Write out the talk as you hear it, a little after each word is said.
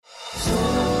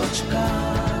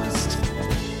Sochcast.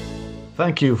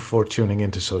 Thank you for tuning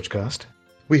into Sochcast.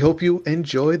 We hope you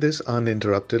enjoy this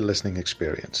uninterrupted listening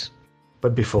experience.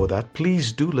 But before that,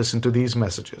 please do listen to these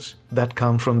messages that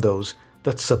come from those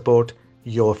that support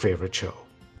your favorite show.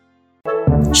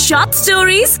 Short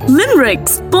stories,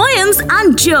 limericks, poems,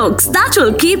 and jokes that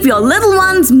will keep your little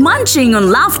ones munching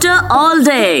on laughter all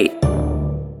day.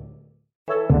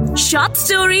 Short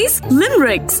stories,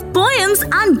 limericks, poems,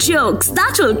 and jokes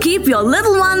that will keep your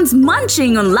little ones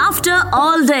munching on laughter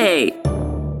all day.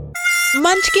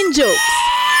 Munchkin jokes.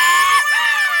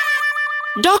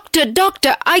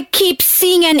 Doctor, I keep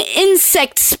seeing an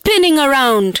insect spinning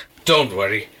around. Don't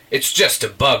worry, it's just a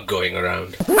bug going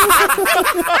around.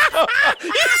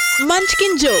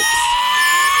 Munchkin jokes.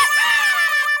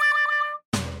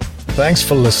 Thanks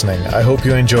for listening. I hope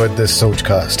you enjoyed this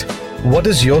Sochcast. What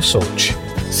is your Soch?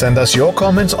 Send us your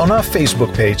comments on our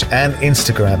Facebook page and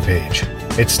Instagram page.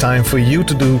 It's time for you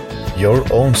to do your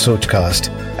own Sochcast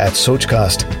at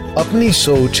Sochcast. Apni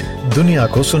Soch Duniya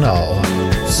ko sunao.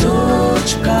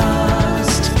 Sochcast.